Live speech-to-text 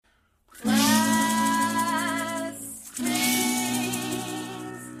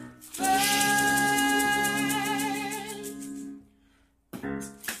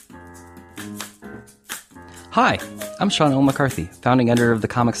Hi, I'm Sean L. McCarthy, founding editor of The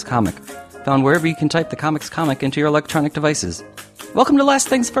Comics Comic, found wherever you can type The Comics Comic into your electronic devices. Welcome to Last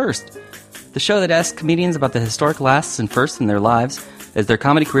Things First, the show that asks comedians about the historic lasts and firsts in their lives as their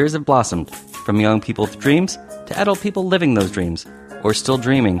comedy careers have blossomed, from young people with dreams to adult people living those dreams, or still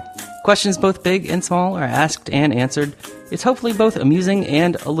dreaming. Questions both big and small are asked and answered. It's hopefully both amusing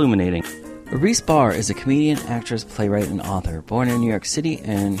and illuminating. Reese Bahr is a comedian, actress, playwright, and author, born in New York City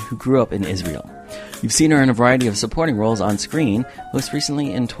and who grew up in Israel. You've seen her in a variety of supporting roles on screen, most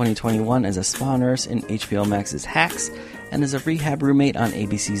recently in 2021 as a spa nurse in HBO Max's Hacks, and as a rehab roommate on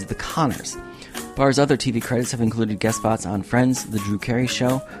ABC's The Conners. Bahr's other TV credits have included guest spots on Friends, The Drew Carey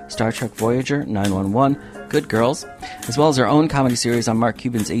Show, Star Trek Voyager, 911, Good Girls, as well as her own comedy series on Mark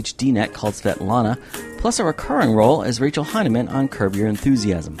Cuban's HDNet called Svetlana, plus a recurring role as Rachel Heinemann on Curb Your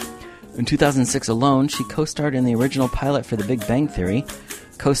Enthusiasm. In 2006 alone, she co-starred in the original pilot for The Big Bang Theory,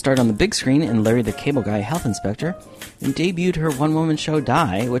 co-starred on the big screen in Larry the Cable Guy Health Inspector, and debuted her one-woman show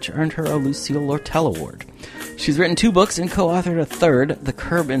Die, which earned her a Lucille Lortel Award. She's written 2 books and co-authored a third, the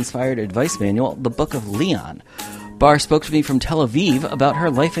Curb-inspired advice manual, The Book of Leon. Bahr spoke to me from Tel Aviv about her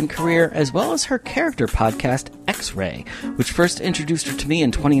life and career, as well as her character podcast, X-RAE, which first introduced her to me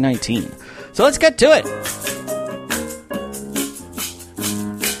in 2019. So let's get to it!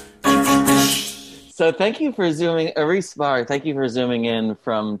 So thank you for zooming, Reese Bahr, thank you for zooming in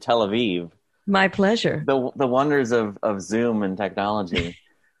from Tel Aviv. My pleasure. The wonders of Zoom and technology.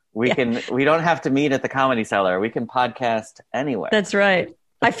 We don't have to meet at the Comedy Cellar. We can podcast anywhere. That's right.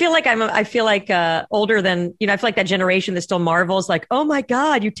 I feel like older than, I feel like that generation that still marvels, like, oh my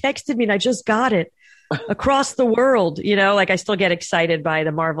God, you texted me and I just got it across the world. I still get excited by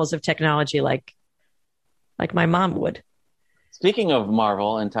the marvels of technology, like my mom would. Speaking of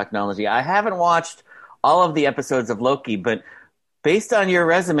Marvel and technology, I haven't watched all of the episodes of Loki, but based on your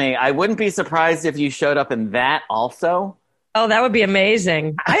resume, I wouldn't be surprised if you showed up in that also. Oh, that would be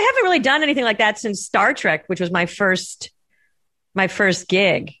amazing. I haven't really done anything like that since Star Trek, which was my first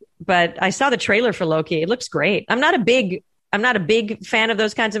gig, but I saw the trailer for Loki. It looks great. I'm not a big fan of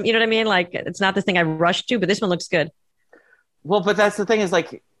those kinds of, you know what I mean? Like, it's not the thing I rushed to, but this one looks good. Well, but that's the thing is,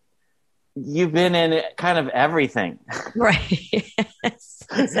 like, you've been in kind of everything. Right. Yes.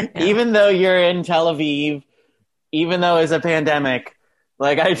 Even though you're in Tel Aviv, even though it's a pandemic,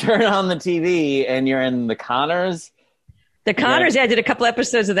 like, I turn on the TV and you're in The Conners. The Conners, I did a couple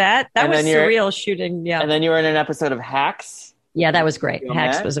episodes of that. That was surreal shooting, yeah. And then you were in an episode of Hacks. Yeah, that was great.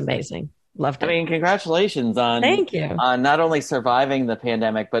 Hacks was amazing. Loved it. I mean, congratulations on Thank you. On not only surviving the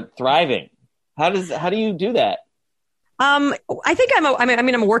pandemic but thriving. How do you do that? I think I'm a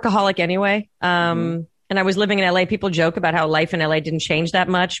workaholic anyway. And I was living in LA. People joke about how life in LA didn't change that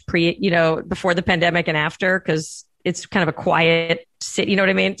much before the pandemic and after, because it's kind of a quiet city. You know what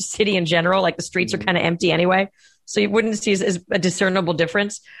I mean? City in general, like the streets are kind of empty anyway. So you wouldn't see as a discernible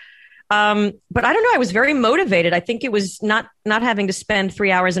difference. But I don't know. I was very motivated. I think it was not having to spend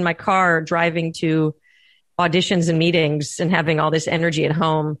 3 hours in my car driving to auditions and meetings and having all this energy at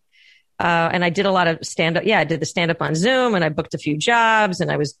home. And I did a lot of stand-up. Yeah, I did the stand-up on Zoom, and I booked a few jobs,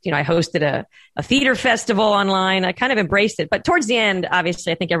 and I hosted a theater festival online. I kind of embraced it. But towards the end,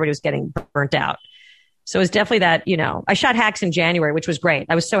 obviously, I think everybody was getting burnt out. So it was definitely that, I shot Hacks in January, which was great.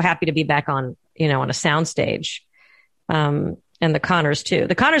 I was so happy to be back on a soundstage. And The Conners too.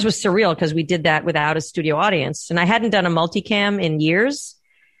 The Conners was surreal because we did that without a studio audience, and I hadn't done a multicam in years.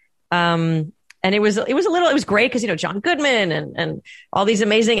 And it was great because, John Goodman and all these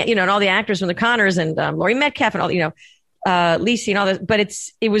amazing, and all the actors from The Conners and Laurie Metcalf and all, Lisi and all this. But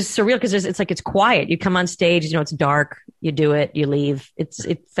it was surreal because it's quiet. You come on stage, it's dark. You do it, you leave. It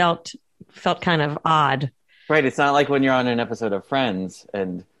felt kind of odd. Right. It's not like when you're on an episode of Friends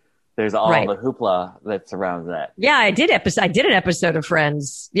and there's all the hoopla that surrounds that. Yeah, I did an episode of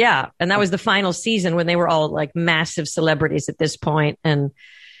Friends. Yeah. And that was the final season when they were all like massive celebrities at this point. And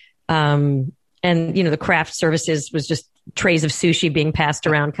the craft services was just trays of sushi being passed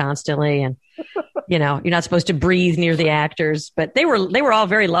around constantly. And, you're not supposed to breathe near the actors, but they were all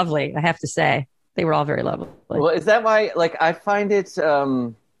very lovely. I have to say they were all very lovely. Well, is that why, like, I find it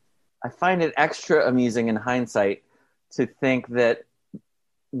extra amusing in hindsight to think that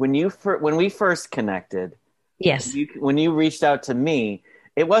when we first connected, yes, when you reached out to me,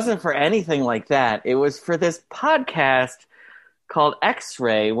 it wasn't for anything like that. It was for this podcast called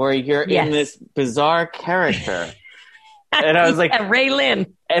X-RAE, where you're in this bizarre character. And I was like, Ray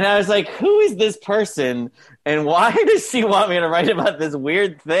Lynn. And I was like, who is this person? And why does she want me to write about this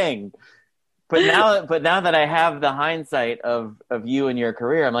weird thing? But now that I have the hindsight of you and your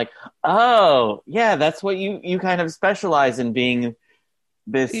career, I'm like, oh yeah, that's what you kind of specialize in, being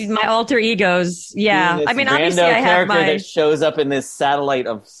my alter egos. Yeah. This I mean, obviously rando I have character that shows up in this satellite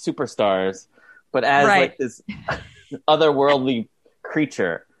of superstars, but as like this otherworldly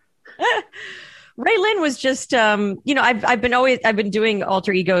creature. Raylan was just, I've been doing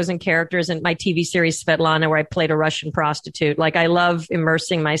alter egos and characters in my TV series Svetlana, where I played a Russian prostitute. Like, I love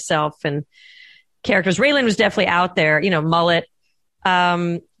immersing myself in characters. Raylan was definitely out there, mullet.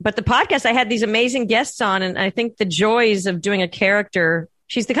 But the podcast, I had these amazing guests on, and I think the joys of doing a character,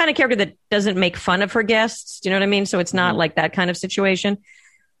 she's the kind of character that doesn't make fun of her guests. Do you know what I mean? So it's not like that kind of situation,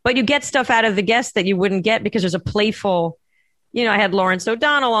 but you get stuff out of the guests that you wouldn't get because there's a playful, I had Lawrence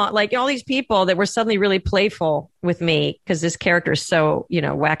O'Donnell on, like all these people that were suddenly really playful with me because this character is so,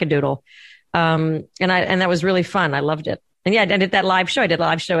 wackadoodle. And that was really fun. I loved it. And yeah, I did that live show. I did a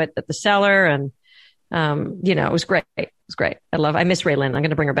live show at the Cellar, and it was great. It was great. I miss Raylan. I'm going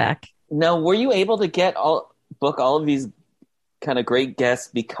to bring her back. Now, were you able to book all of these kind of great guests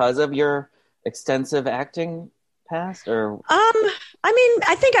because of your extensive acting past, or?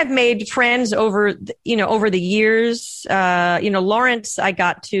 I think I've made friends over the years. Lawrence, I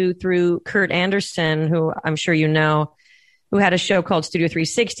got to through Kurt Anderson, who I'm sure you know, who had a show called Studio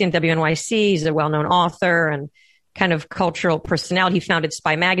 360 in WNYC. He's a well-known author and kind of cultural personality. He founded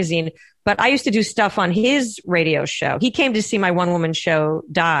Spy Magazine, but I used to do stuff on his radio show. He came to see my one-woman show,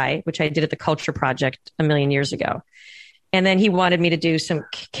 Die, which I did at the Culture Project a million years ago. And then he wanted me to do some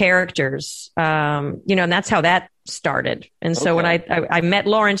characters, and that's how that started. And so when I met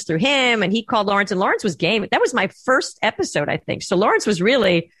Lawrence through him, and he called Lawrence, and Lawrence was game. That was my first episode, I think. So Lawrence was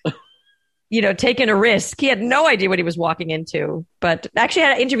really, taking a risk. He had no idea what he was walking into. But actually,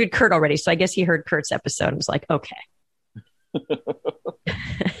 I interviewed Kurt already, so I guess he heard Kurt's episode and was like, okay.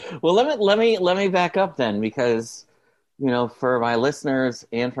 Well, let me back up then, because for my listeners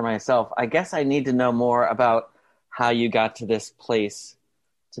and for myself, I guess I need to know more about how you got to this place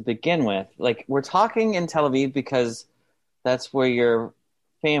to begin with. Like, we're talking in Tel Aviv because that's where your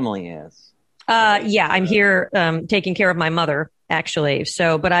family is. Yeah, I'm here taking care of my mother, actually.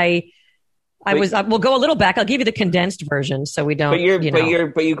 So, but we'll go a little back. I'll give you the condensed version so we don't. But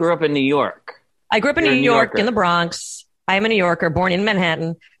you grew up in New York. I grew up in New York, in the Bronx. I'm a New Yorker, born in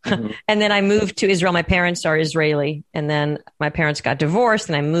Manhattan. Mm-hmm. And then I moved to Israel. My parents are Israeli. And then my parents got divorced,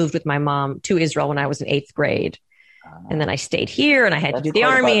 and I moved with my mom to Israel when I was in 8th grade. And then I stayed here, and I had to do the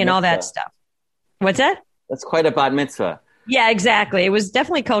army and all that stuff. What's that? That's quite a bat mitzvah. Yeah, exactly. It was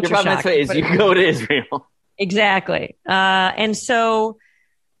definitely culture shock. Your bat mitzvah is you go to Israel. Exactly. And so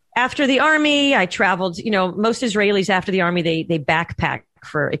after the army, I traveled. Most Israelis after the army, they backpack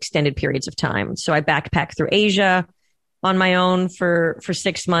for extended periods of time. So I backpacked through Asia on my own for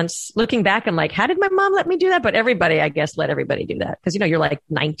 6 months. Looking back, I'm like, how did my mom let me do that? But everybody, I guess, let everybody do that because, you're like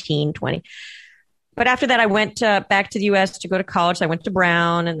 19, 20. But after that, I went back to the U.S. to go to college. So I went to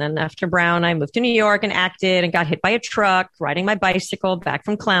Brown. And then after Brown, I moved to New York and acted and got hit by a truck riding my bicycle back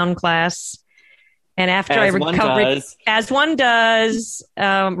from clown class. And after I recovered, as one does,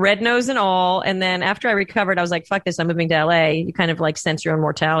 red nose and all. And then after I recovered, I was like, fuck this, I'm moving to L.A. You kind of like sense your own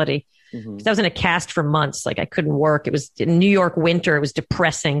mortality. Mm-hmm. I was in a cast for months. Like, I couldn't work. It was in New York winter. It was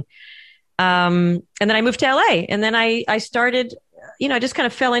depressing. And then I moved to L.A. And then I started, I just kind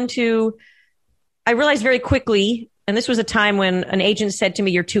of fell into... I realized very quickly, and this was a time when an agent said to me,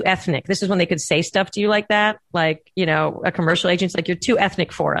 you're too ethnic. This is when they could say stuff to you like that. Like, a commercial agent's like, you're too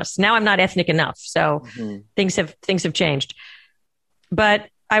ethnic for us. Now I'm not ethnic enough. So things have changed. But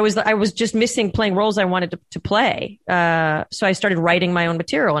I was just missing playing roles I wanted to play. So I started writing my own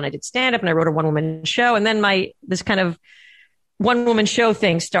material, and I did stand up, and I wrote a one-woman show. And then this kind of one-woman show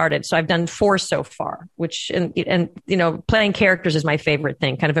thing started. So I've done 4 so far, and playing characters is my favorite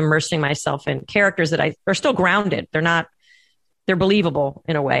thing, kind of immersing myself in characters that are still grounded. They're believable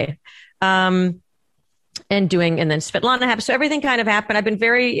in a way. And then Svetlana happened. So everything kind of happened. I've been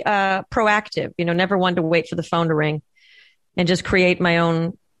very proactive, never one to wait for the phone to ring and just create my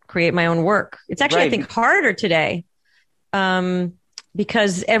own work. It's actually, I think, harder today.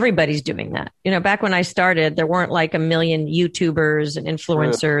 Because everybody's doing that. Back when I started, there weren't like a million YouTubers and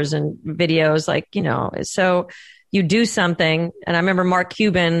influencers and videos, so you do something. And I remember Mark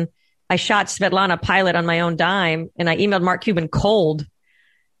Cuban, I shot Svetlana pilot on my own dime, and I emailed Mark Cuban cold,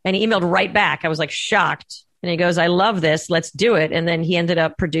 and he emailed right back. I was like shocked. And he goes, I love this. Let's do it. And then he ended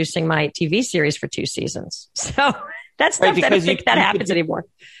up producing my TV series for 2 seasons. So that's stuff that I don't think that happens anymore.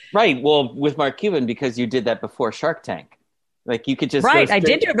 Right. Well, with Mark Cuban, because you did that before Shark Tank. Like, you could just I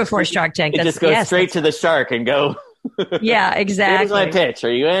did do it before Shark Tank. Just go straight to the shark and go. Yeah, exactly. Here's my pitch.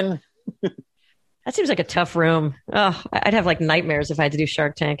 Are you in? That seems like a tough room. Oh, I'd have like nightmares if I had to do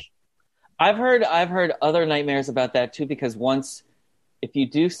Shark Tank. I've heard other nightmares about that too, because once if you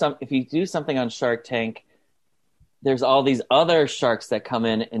do something on Shark Tank, there's all these other sharks that come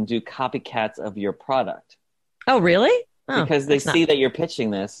in and do copycats of your product. Oh, really? Oh, because they see that you're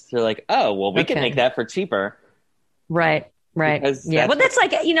pitching this. They're like, oh, well, we can make that for cheaper. Right. Yeah. Well, that's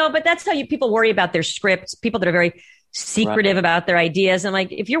like, but that's how people worry about their scripts, people that are very secretive about their ideas. And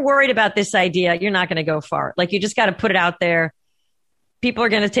like, if you're worried about this idea, you're not going to go far. Like, you just got to put it out there. People are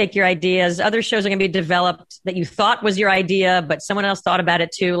going to take your ideas. Other shows are going to be developed that you thought was your idea, but someone else thought about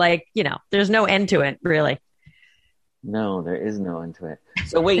it too. Like, there's no end to it, really. No, there is no end to it.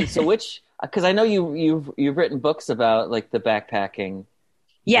 So wait, because I know you've written books about like the backpacking.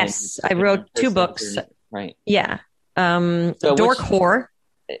 Yes, I wrote 2 books. Right. Yeah. Dork Whore.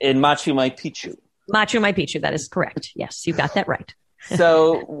 In Machu Picchu. Machu Picchu, that is correct. Yes, you got that right.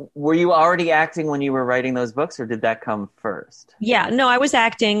 So were you already acting when you were writing those books, or did that come first? Yeah, no, I was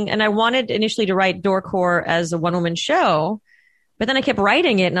acting, and I wanted initially to write Dork Whore as a one-woman show, but then I kept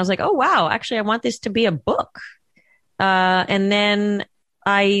writing it, and I was like, oh, wow, actually, I want this to be a book. And then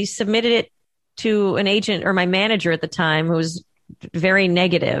I submitted it to an agent or my manager at the time, who was very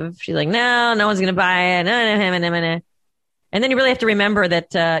negative. She's like, no one's going to buy it. And then you really have to remember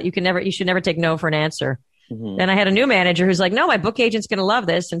that you should never take no for an answer. Mm-hmm. And I had a new manager who's like, no, my book agent's going to love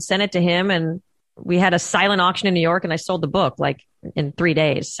this, and sent it to him. And we had a silent auction in New York, and I sold the book like in 3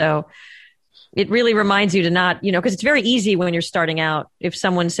 days. So it really reminds you to not, because it's very easy when you're starting out. If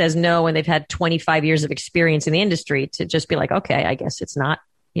someone says no and they've had 25 years of experience in the industry, to just be like, okay, I guess it's not,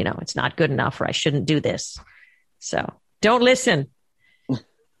 it's not good enough, or I shouldn't do this. So don't listen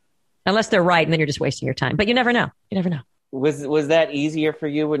unless they're right. And then you're just wasting your time, but you never know. Was that easier for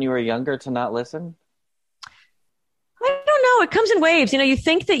you when you were younger to not listen? I don't know. It comes in waves. You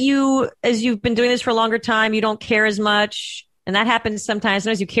think that as you've been doing this for a longer time, you don't care as much. And that happens sometimes.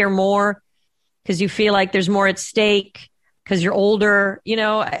 Sometimes you care more because you feel like there's more at stake because you're older.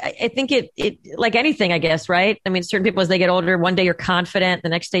 I think it like anything, I guess, right? I mean, certain people, as they get older, one day you're confident, the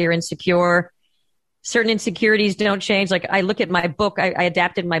next day you're insecure. Certain insecurities don't change. Like, I look at my book, I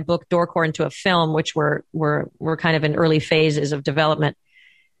adapted my book Dork Whore into a film, which we're kind of in early phases of development.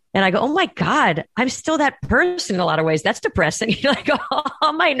 And I go, oh my God, I'm still that person in a lot of ways. That's depressing. Like,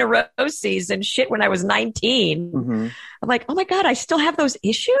 all my neuroses and shit when I was 19. Mm-hmm. I'm like, oh my God, I still have those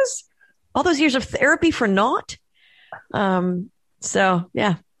issues? All those years of therapy for naught? So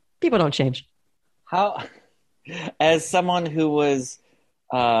yeah, people don't change. How, as someone who was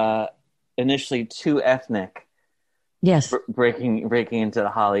initially too ethnic, yes, breaking into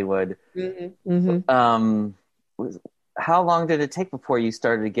Hollywood, mm-hmm. Mm-hmm. How long did it take before you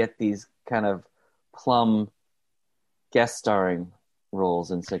started to get these kind of plum guest starring roles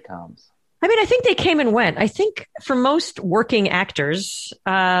in sitcoms? I mean, I think they came and went. I think for most working actors,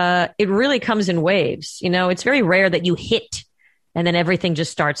 it really comes in waves. It's very rare that you hit and then everything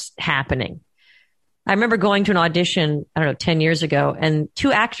just starts happening. I remember going to an audition, 10 years ago, and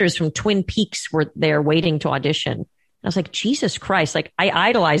 2 actors from Twin Peaks were there waiting to audition. And I was like, Jesus Christ, like, I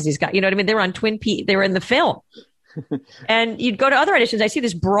idolize these guys. You know what I mean? They were on Twin Peaks. They were in the film. And you'd go to other auditions. I see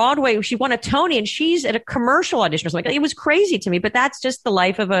this Broadway. She won a Tony, and she's at a commercial audition or something. It was crazy to me, but that's just the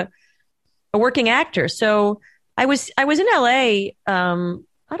life of a working actor. So I was in LA,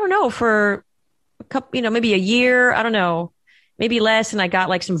 I don't know, for a couple, maybe a year, I don't know, maybe less. And I got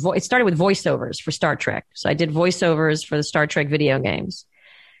like it started with voiceovers for Star Trek. So I did voiceovers for the Star Trek video games.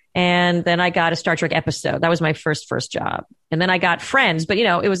 And then I got a Star Trek episode. That was my first job. And then I got Friends, but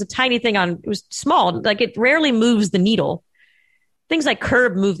it was a tiny thing it was small. Like, it rarely moves the needle. Things like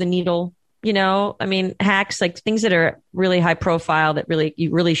Curb move the needle, I mean, Hacks, like things that are really high profile that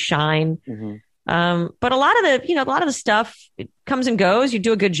you really shine. Mm-hmm. But a lot of the stuff, it comes and goes. You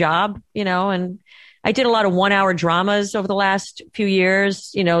do a good job, and I did a lot of 1-hour dramas over the last few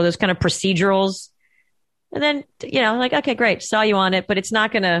years, those kind of procedurals. And then, like, okay, great. Saw you on it, but it's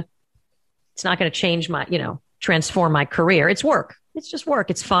not going to change my, transform my career. It's work. It's just work.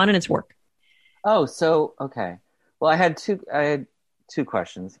 It's fun and it's work. Oh, so, okay. Well, I had two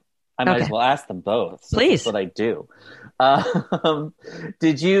questions. I might as well ask them both. Please. That's what I do.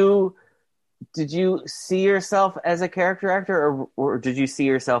 Did you see yourself as a character actor, or did you see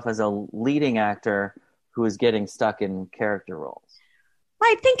yourself as a leading actor who was getting stuck in character roles?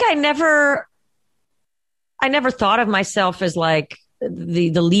 I think I never thought of myself as like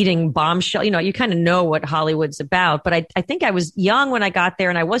the leading bombshell. You kind of know what Hollywood's about, but I think I was young when I got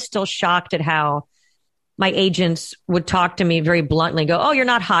there, and I was still shocked at how my agents would talk to me very bluntly, go, oh, you're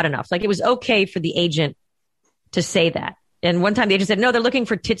not hot enough. Like, it was okay for the agent to say that. And one time the agent said, no, they're looking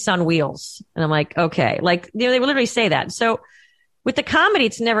for tits on wheels. And I'm like, okay. Like, they would literally say that. So With the comedy,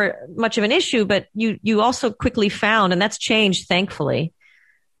 it's never much of an issue, but you also quickly found, and that's changed, thankfully.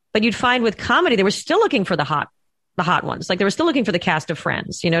 But you'd find with comedy, they were still looking for the hot ones. Like they were still looking for the cast of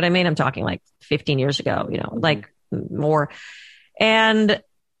Friends. You know what I mean? I'm talking like 15 years ago, like more. And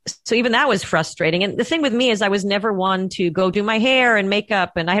so even that was frustrating. And the thing with me is I was never one to go do my hair and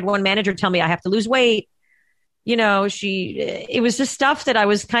makeup. And I had one manager tell me I have to lose weight. It was just stuff that I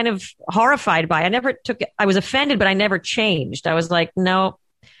was kind of horrified by. I was offended, but I never changed. I was like, no,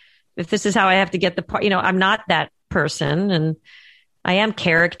 if this is how I have to get the part, I'm not that person. And I am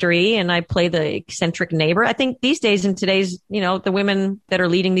charactery and I play the eccentric neighbor. I think these days in today's, the women that are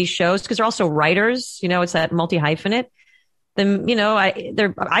leading these shows, because they're also writers, it's that multi-hyphenate. Then,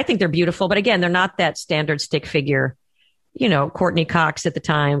 I think they're beautiful, but again, they're not that standard stick figure, Courtney Cox at the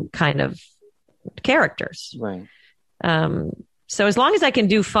time kind of characters. Right. So as long as I can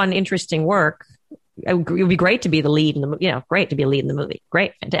do fun, interesting work, it would be great to be the lead in the, great to be a lead in the movie.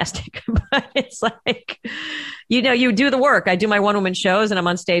 Great. Fantastic. But it's like, you do the work. I do my one-woman shows and I'm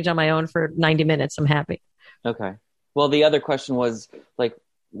on stage on my own for 90 minutes. I'm happy. Okay. Well, the other question was like,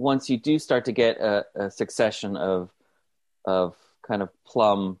 once you do start to get a succession of kind of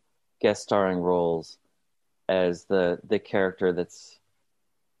plum guest starring roles as the character that's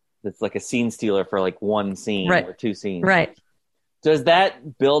like a scene stealer for like one scene right. or two scenes. Right. Does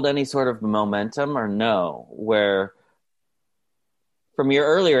that build any sort of momentum or no? Where from your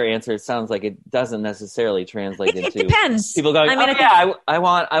earlier answer, it sounds like it doesn't necessarily translate into. It depends. People going, I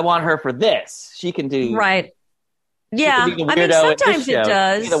want her for this. She can do. Right. Yeah. Sometimes it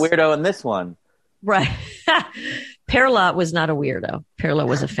does. Be the weirdo in this one. Right. Perla was not a weirdo. Perla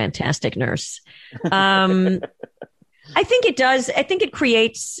was a fantastic nurse. I think it does. I think it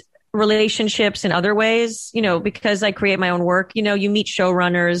creates relationships in other ways, because I create my own work. You meet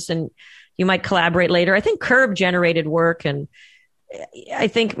showrunners and you might collaborate later. I think Curb generated work. And I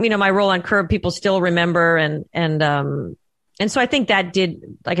think, my role on Curb, people still remember. And so I think that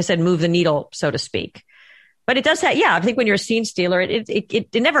did, like I said, move the needle, so to speak. But it does I think when you're a scene stealer,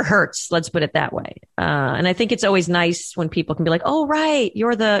 it never hurts. Let's put it that way. And I think it's always nice when people can be like, oh, right,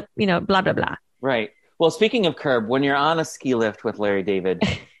 you're the, blah, blah, blah. Right. Well, speaking of Curb, when you're on a ski lift with Larry David,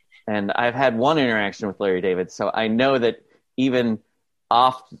 and I've had one interaction with Larry David, so I know that even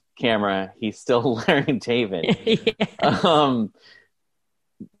off camera, he's still Larry David. Yeah.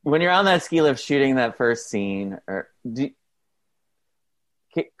 When you're on that ski lift shooting that first scene,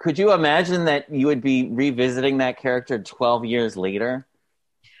 could you imagine that you would be revisiting that character 12 years later?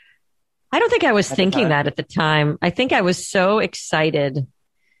 I don't think I was thinking that at the time. I think I was so excited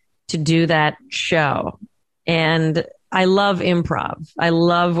to do that show. And I love improv. I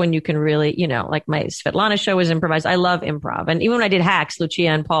love when you can really, like my Svetlana show was improvised. I love improv. And even when I did Hacks, Lucia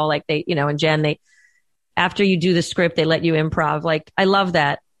and Paul, like they, and Jen, after you do the script, they let you improv. Like I love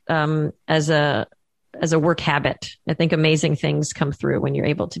that as a work habit. I think amazing things come through when you're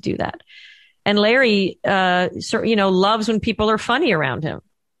able to do that. And Larry, loves when people are funny around him.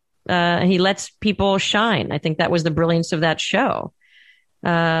 He lets people shine. I think that was the brilliance of that show.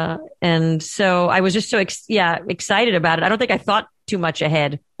 And so I was just so excited about it. I don't think I thought too much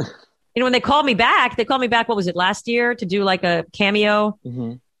ahead. When they called me back, what was it, last year, to do like a cameo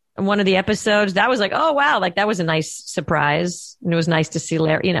in one of the episodes. That was like, oh wow, like that was a nice surprise. And it was nice to see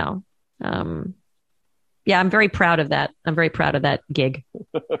Larry, I'm very proud of that. I'm very proud of that gig.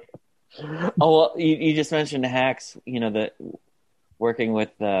 Oh, well, you just mentioned Hacks, the working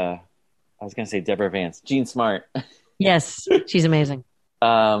with, I was going to say Deborah Vance, Jean Smart. Yes, she's amazing.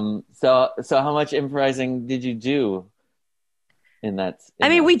 So how much improvising did you do in that?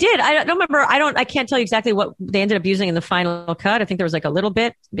 We did. I don't remember. I can't tell you exactly what they ended up using in the final cut. I think there was like a little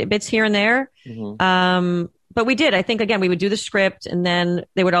bits here and there. Mm-hmm. But we did. I think, again, we would do the script and then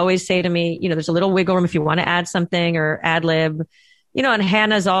they would always say to me, there's a little wiggle room if you want to add something or ad lib, and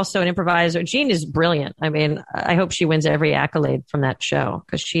Hannah's also an improviser. Jean is brilliant. I hope she wins every accolade from that show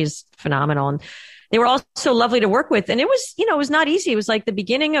because she's phenomenal. And they were also lovely to work with. And it was, it was not easy. It was like the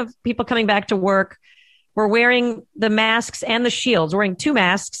beginning of people coming back to work. We're wearing the masks and the shields, wearing 2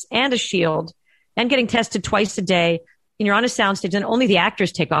 masks and a shield and getting tested twice a day. And you're on a soundstage and only the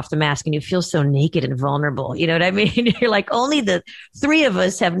actors take off the mask and you feel so naked and vulnerable. You know what I mean? You're like, only the 3 of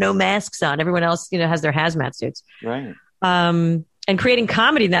us have no masks on. Everyone else, has their hazmat suits. Right. And creating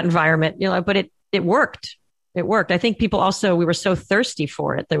comedy in that environment, but it worked. It worked. I think people also, we were so thirsty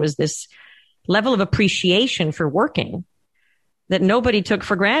for it. There was this level of appreciation for working that nobody took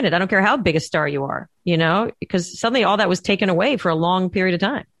for granted. I don't care how big a star you are, because suddenly all that was taken away for a long period of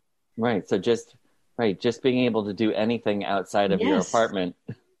time. Right. So just being able to do anything outside of your apartment.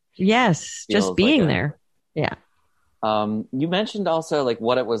 Yes. Just being there. Yeah. You mentioned also like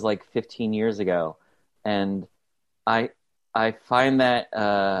what it was like 15 years ago, and I find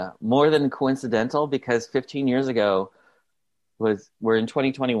that more than coincidental, because 15 years ago we're in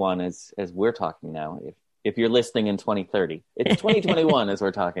 2021 as we're talking now. If you're listening in 2030, it's 2021 as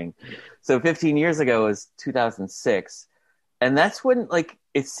we're talking. So 15 years ago is 2006, and that's when like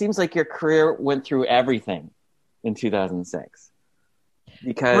it seems like your career went through everything in 2006.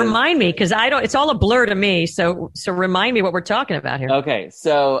 Because remind me, because I don't. It's all a blur to me. So remind me what we're talking about here. Okay,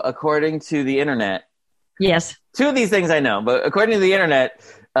 so according to the internet, yes, two of these things I know, but according to the internet,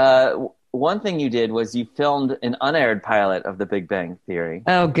 one thing you did was you filmed an unaired pilot of The Big Bang Theory.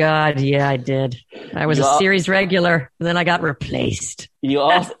 Oh God, yeah, I did. I was a series regular, and then I got replaced. You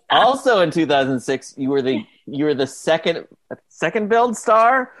also in 2006, you were the second build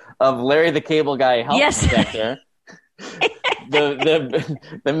star of Larry the Cable Guy Health Inspector.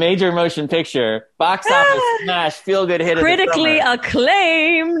 the major motion picture, box office smash, feel good hit, critically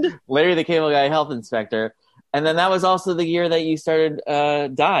acclaimed, Larry the Cable Guy Health Inspector. And then that was also the year that you started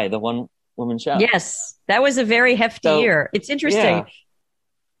Die, the one woman show. Yes, that was a very hefty year. It's interesting. Yeah.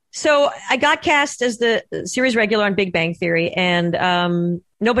 So I got cast as the series regular on Big Bang Theory, and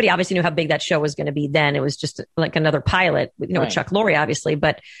nobody obviously knew how big that show was going to be then. It was just like another pilot, with Chuck Lorre, obviously,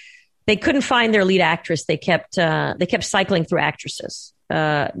 but they couldn't find their lead actress. They kept cycling through actresses.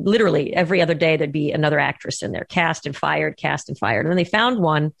 Literally every other day there'd be another actress in there, cast and fired. And then they found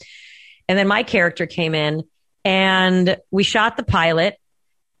one, and then my character came in, and we shot the pilot,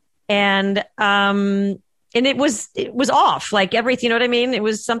 and it was off, like everything, you know what I mean? It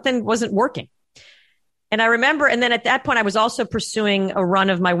was something wasn't working. And I remember, and then at that point, I was also pursuing a run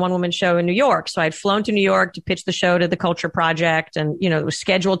of my one-woman show in New York. So I'd flown to New York to pitch the show to the Culture Project, and, it was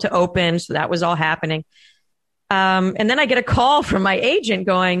scheduled to open. So that was all happening. And then I get a call from my agent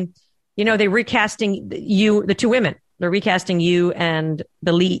going, they're recasting you, the two women. They're recasting you and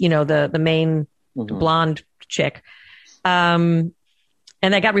the lead, the main blonde chick. And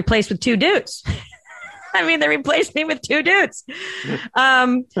I got replaced with two dudes. I mean, they replaced me with two dudes.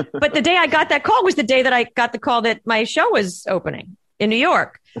 But the day I got that call was the day that I got the call that my show was opening in New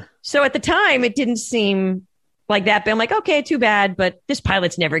York. So at the time, it didn't seem like that. But I'm like, okay, too bad. But this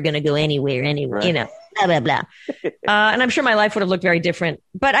pilot's never going to go anywhere, right. Blah, blah, blah. And I'm sure my life would have looked very different.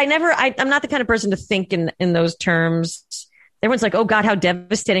 But I'm not the kind of person to think in those terms. Everyone's like, oh, God, how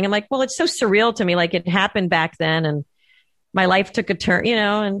devastating. I'm like, well, it's so surreal to me. Like, it happened back then, and my life took a turn,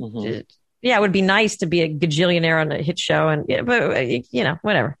 and yeah, it would be nice to be a gajillionaire on a hit show, but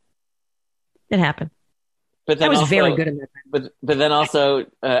whatever. It happened. But then I was very good at that. But then also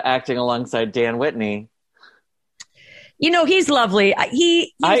acting alongside Dan Whitney. He's lovely.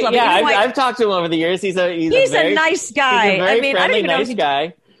 He's lovely. I've talked to him over the years. He's a nice guy. He's a very friendly, nice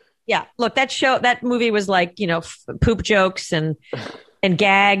guy. Yeah. Look, that movie was like, poop jokes and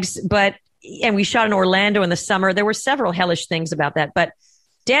gags, and we shot in Orlando in the summer. There were several hellish things about that, but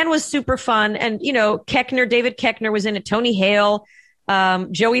Dan was super fun. And, David Koechner was in it, Tony Hale,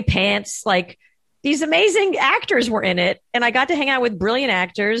 Joey Pants, like these amazing actors were in it. And I got to hang out with brilliant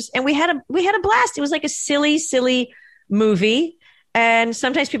actors, and we had a blast. It was like a silly movie. And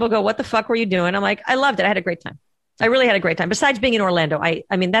sometimes people go, what the fuck were you doing? I'm like, I loved it. I had a great time. I really had a great time. Besides being in Orlando, I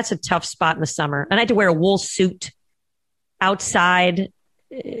mean, that's a tough spot in the summer. And I had to wear a wool suit outside.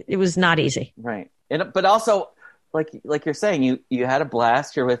 It was not easy. Right. But also, like you're saying, you had a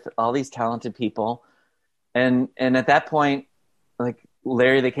blast. You're with all these talented people, and at that point, like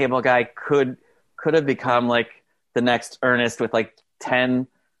Larry the Cable Guy could have become like the next Ernest with like 10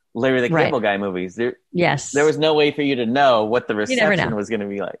 Larry the Cable Guy movies. There was no way for you to know what the reception was going to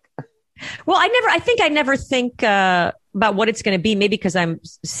be like. Well, I never think about what it's going to be. Maybe because I'm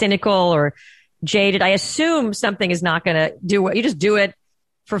cynical or jaded. I assume something is not going to do what you just do it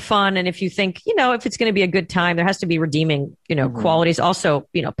for fun. And if you think, if it's going to be a good time, there has to be redeeming, qualities. Also,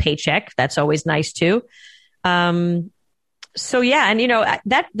 paycheck. That's always nice too. So yeah. And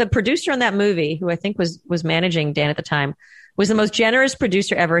that the producer on that movie, who I think was managing Dan at the time, was the most generous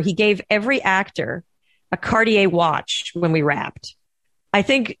producer ever. He gave every actor a Cartier watch when we wrapped. I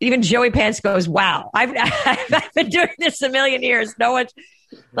think even Joey Pants goes, wow, I've been doing this a million years. No one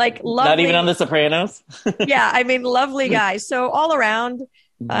like lovely. Not even on The Sopranos. Yeah. I mean, lovely guy. So all around.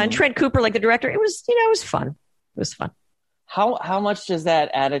 And Trent Cooper, like the director, it was fun. It was fun. How much does that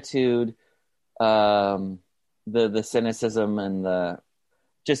attitude, the cynicism and the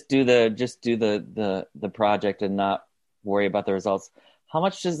just do the project and not worry about the results? How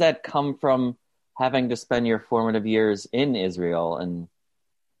much does that come from having to spend your formative years in Israel and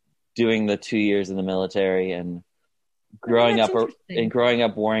doing the 2 years in the military and growing up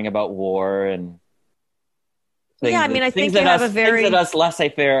worrying about war and things. Yeah, I mean, I think things you that have us, a very things that us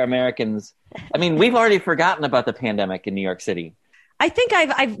laissez-faire Americans. I mean, we've already forgotten about the pandemic in New York City. I think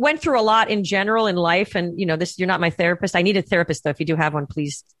I've went through a lot in general in life, and this. You're not my therapist. I need a therapist, though. If you do have one,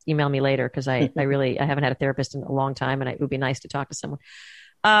 please email me later, because I haven't had a therapist in a long time, and it would be nice to talk to someone.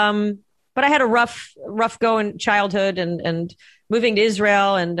 But I had a rough go in childhood, and moving to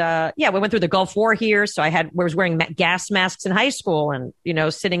Israel, and we went through the Gulf War here, so I was wearing gas masks in high school, and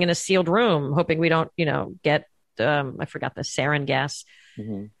sitting in a sealed room, hoping we don't get I forgot the sarin gas.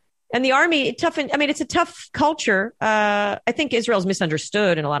 Mm-hmm. And the army, it's a tough culture. I think Israel's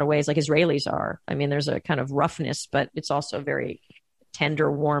misunderstood in a lot of ways, like Israelis are. I mean, there's a kind of roughness, but it's also a very tender,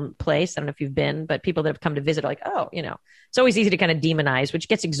 warm place. I don't know if you've been, but people that have come to visit are like, oh, it's always easy to kind of demonize, which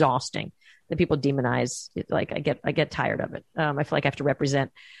gets exhausting. The people demonize, like I get tired of it. I feel like I have to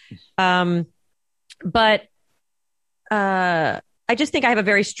represent. But I just think I have a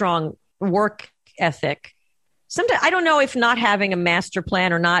very strong work ethic. Sometimes I don't know if not having a master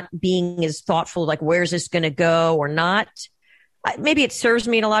plan or not being as thoughtful, like where's this going to go or not. Maybe it serves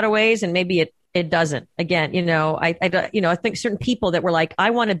me in a lot of ways, and maybe it doesn't. Again, I think certain people that were like,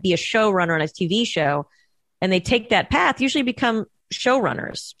 I want to be a showrunner on a TV show, and they take that path, usually become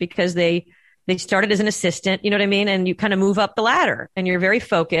showrunners because they started as an assistant, you know what I mean? And you kind of move up the ladder, and you're very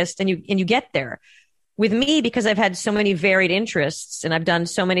focused, and you get there. With me, because I've had so many varied interests and I've done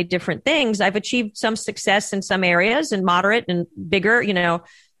so many different things, I've achieved some success in some areas and moderate and bigger,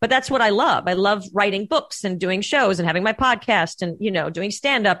 but that's what I love. I love writing books and doing shows and having my podcast and, doing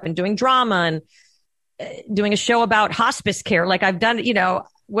stand up and doing drama and doing a show about hospice care. Like I've done,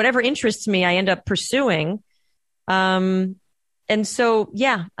 whatever interests me, I end up pursuing. And so,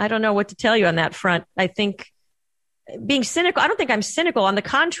 I don't know what to tell you on that front. I think being cynical, I don't think I'm cynical. On the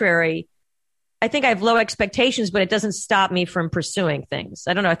contrary, I think I have low expectations, but it doesn't stop me from pursuing things.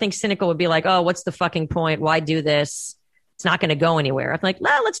 I don't know. I think cynical would be like, oh, what's the fucking point? Why do this? It's not going to go anywhere. I'm like,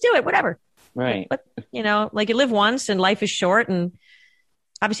 well, let's do it. Whatever. Right. But, like you live once and life is short, and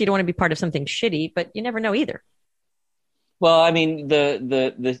obviously you don't want to be part of something shitty, but you never know either. Well, I mean,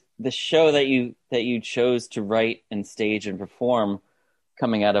 the show that you chose to write and stage and perform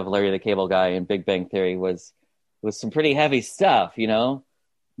coming out of Larry the Cable Guy and Big Bang Theory was some pretty heavy stuff,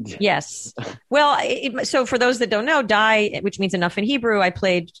 Yes. Well, so for those that don't know, Die, which means enough in Hebrew, I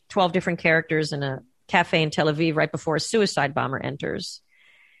played 12 different characters in a cafe in Tel Aviv right before a suicide bomber enters.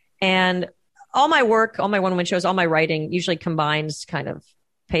 And all my work, all my one-woman shows, all my writing usually combines kind of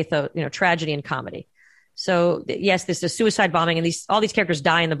pathos, tragedy and comedy. So yes, this is suicide bombing, and all these characters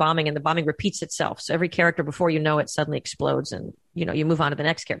die in the bombing, and the bombing repeats itself. So every character, before you know it, suddenly explodes, and you move on to the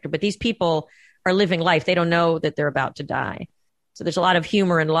next character. But these people are living life; they don't know that they're about to die. So there's a lot of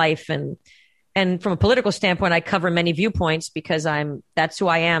humor in life, and from a political standpoint, I cover many viewpoints because that's who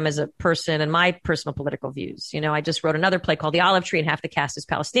I am as a person and my personal political views. I just wrote another play called The Olive Tree, and half the cast is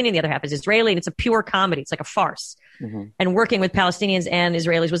Palestinian, the other half is Israeli, and it's a pure comedy. It's like a farce. Mm-hmm. And working with Palestinians and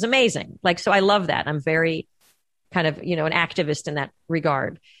Israelis was amazing. So I love that. I'm very kind of, an activist in that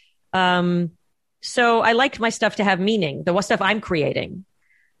regard. So I like my stuff to have meaning, the stuff I'm creating.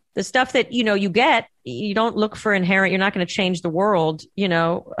 The stuff that, you get, you don't look for inherent, you're not going to change the world,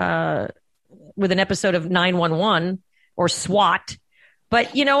 with an episode of 911 or SWAT.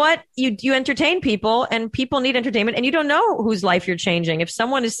 But you know what? You entertain people, and people need entertainment, and you don't know whose life you're changing. If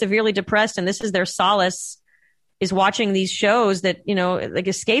someone is severely depressed and this is their solace, is watching these shows that, like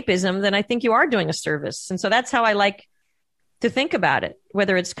escapism, then I think you are doing a service. And so that's how I like to think about it,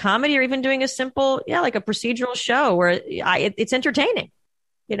 whether it's comedy or even doing a simple, like a procedural show where it's entertaining.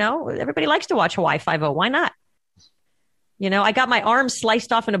 Everybody likes to watch Hawaii Five-0. Why not? I got my arm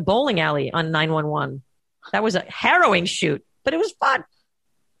sliced off in a bowling alley on 911. That was a harrowing shoot, but it was fun.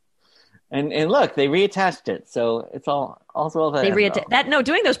 And look, they reattached it, so it's all well.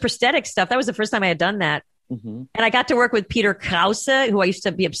 Doing those prosthetic stuff. That was the first time I had done that, and I got to work with Peter Krause, who I used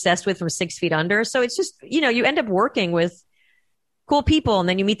to be obsessed with from 6 Feet Under. So it's just you end up working with cool people, and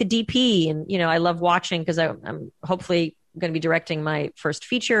then you meet the DP, and I love watching because I'm hopefully going to be directing my first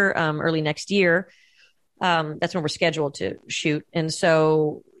feature early next year. That's when we're scheduled to shoot. And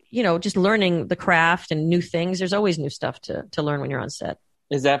so, just learning the craft and new things. There's always new stuff to learn when you're on set.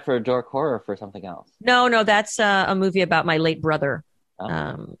 Is that for dark horror or for something else? No, that's a movie about my late brother.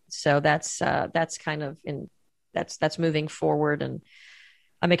 Oh. So that's kind of that's moving forward, and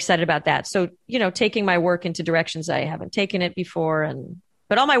I'm excited about that. So, taking my work into directions I haven't taken it before.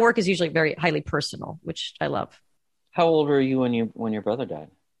 But all my work is usually very highly personal, which I love. How old were you when your brother died?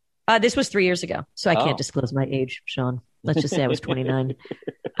 This was 3 years ago, so I can't disclose my age, Sean. Let's just say I was 29.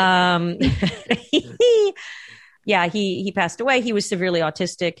 yeah, he passed away. He was severely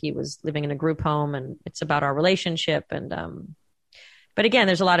autistic. He was living in a group home, and it's about our relationship. And but again,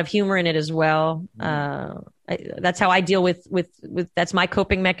 there's a lot of humor in it as well. That's how I deal with that's my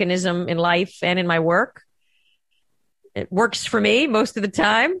coping mechanism in life and in my work. It works for me most of the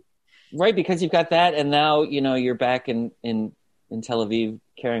time. Right, because you've got that, and now you're back in Tel Aviv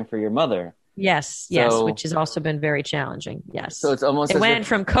caring for your mother. Yes, which has also been very challenging. Yes, so it's almost went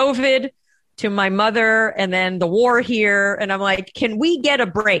from COVID to my mother, and then the war here, and I'm like, can we get a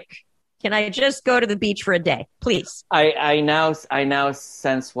break? Can I just go to the beach for a day, please? I now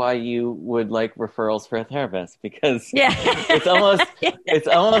sense why you would like referrals for a therapist, because it's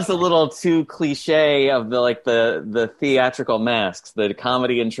almost a little too cliche of the theatrical masks, the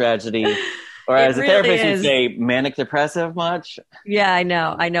comedy and tragedy, or as a therapist would say, manic depressive much. Yeah, I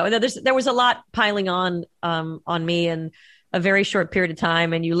know. There was a lot piling on me in a very short period of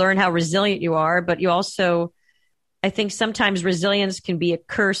time, and you learn how resilient you are, but you also, I think sometimes resilience can be a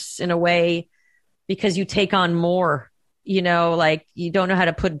curse in a way because you take on more, like you don't know how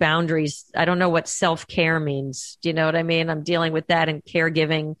to put boundaries. I don't know what self-care means. Do you know what I mean? I'm dealing with that and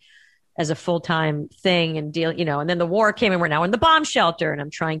caregiving as a full-time thing and and then the war came and we're now in the bomb shelter and I'm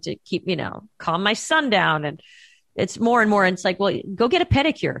trying to keep, calm my son down, and it's more and more. And it's like, well, go get a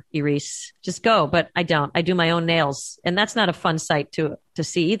pedicure, Iris, just go. But I don't, I do my own nails, and that's not a fun sight to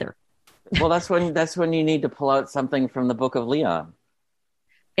see either. Well, that's when you need to pull out something from the Book of Leon.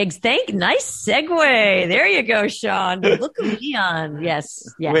 Nice segue. There you go, Sean. The Book of Leon. Yes.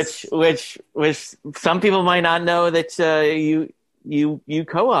 Which some people might not know that you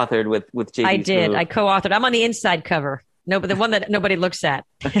co-authored with JB. I did. Smooth. I co-authored. I'm on the inside cover. No, but the one that nobody looks at.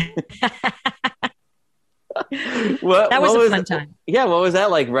 That was a fun time. Yeah. What was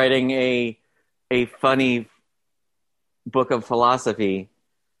that like, writing a funny book of philosophy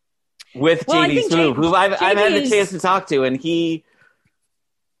with JB Smoove, who I've had the chance to talk to, and he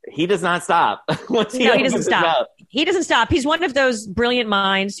does not stop. He doesn't stop. He doesn't stop. He's one of those brilliant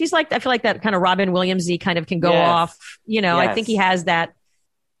minds. He's like, I feel like that kind of Robin Williams-y kind of can go off. Yes. I think he has that.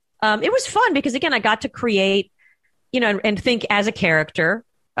 It was fun because, again, I got to create, and think as a character.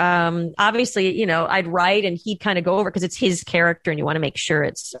 Obviously, I'd write and he'd kind of go over because it's his character and you want to make sure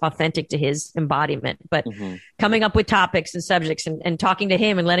it's authentic to his embodiment. But coming up with topics and subjects and talking to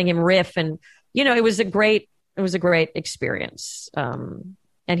him and letting him riff, and it was a great experience.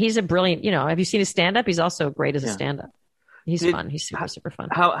 And he's a brilliant, have you seen his stand-up? He's also great as a stand-up. He's fun. He's super fun.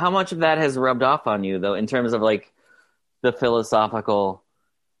 How much of that has rubbed off on you, though, in terms of like the philosophical,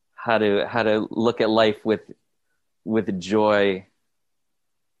 how to look at life with joy?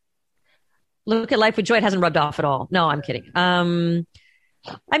 Look at life with joy. It hasn't rubbed off at all. No, I'm kidding. I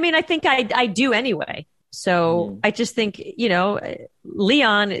think I do anyway. So I just think,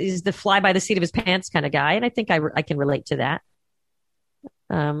 Leon is the fly by the seat of his pants kind of guy. And I think I can relate to that.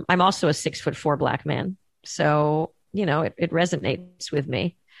 I'm also a 6'4" black man. So, it resonates with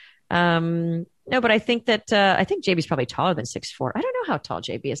me. No, but I think that, JB's probably taller than 6'4". I don't know how tall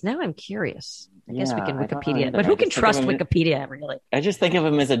JB is. Now I'm curious. I guess we can Wikipedia, but who can trust Wikipedia, really? I just think of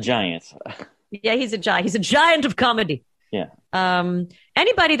him as a giant. Yeah, he's a giant. He's a giant of comedy. Yeah.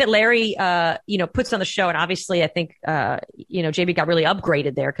 Anybody that Larry, puts on the show, and obviously I think, JB got really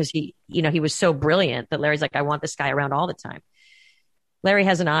upgraded there because he was so brilliant that Larry's like, I want this guy around all the time. Larry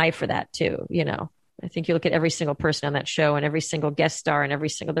has an eye for that too. I think you look at every single person on that show and every single guest star and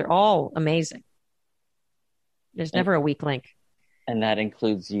they're all amazing. There's never a weak link. And that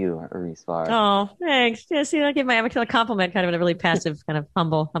includes you, Iris Bahr. Oh, thanks. Yeah, see, I give a compliment kind of in a really passive, kind of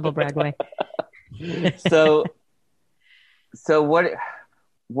humble brag way. So what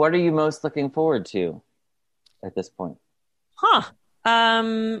are you most looking forward to at this point?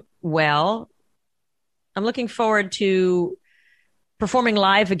 Well, I'm looking forward to performing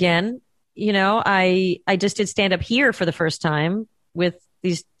live again. I just did stand up here for the first time with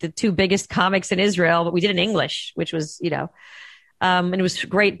the two biggest comics in Israel, but we did it in English, which was, and it was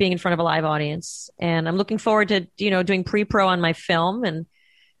great being in front of a live audience. And I'm looking forward to, doing pre-pro on my film and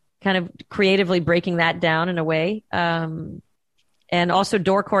kind of creatively breaking that down in a way. And also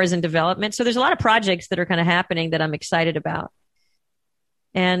Doorcore is in development. So there's a lot of projects that are kind of happening that I'm excited about.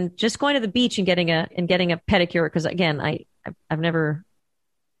 And just going to the beach and getting a pedicure. Cause again, I've never,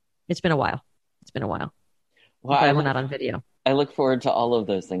 it's been a while. Well, we're not on video. I look forward to all of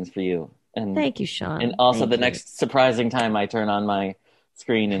those things for you. And thank you, Sean. And also next surprising time I turn on my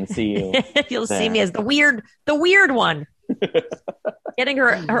screen and see you. You'll see me as the weird one. Getting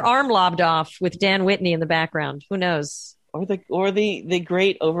her arm lobbed off with Dan Whitney in the background. Who knows? Or the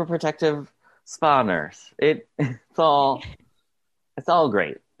great overprotective spa nurse. It's all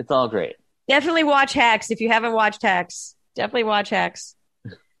great. It's all great. Definitely watch Hacks. If you haven't watched Hacks, definitely watch Hacks.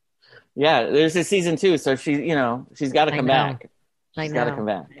 Yeah, there's a season 2, so she's got to come back. She's got to come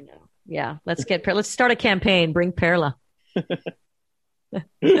back. I know. Yeah, let's start a campaign. Bring Perla.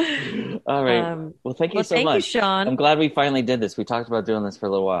 All right. Well, thank you so much. Thank you, Sean. I'm glad we finally did this. We talked about doing this for a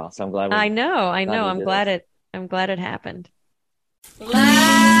little while, so I'm glad. I know. I'm glad it happened.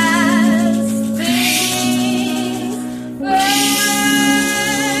 Last things first.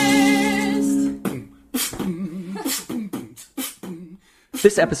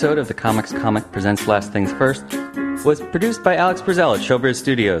 This episode of the Comics Comic Presents Last Things First was produced by Alex Brazell at Showbiz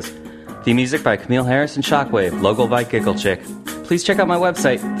Studios. Theme music by Camille Harris and Shockwave, logo by Giggle Chick. Please check out my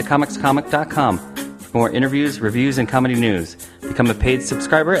website, thecomicscomic.com, for more interviews, reviews, and comedy news. Become a paid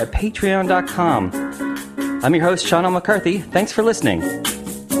subscriber at patreon.com. I'm your host, Sean L. McCarthy. Thanks for listening.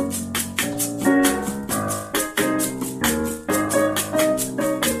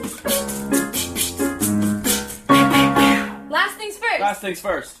 Last things first. Last things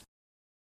first.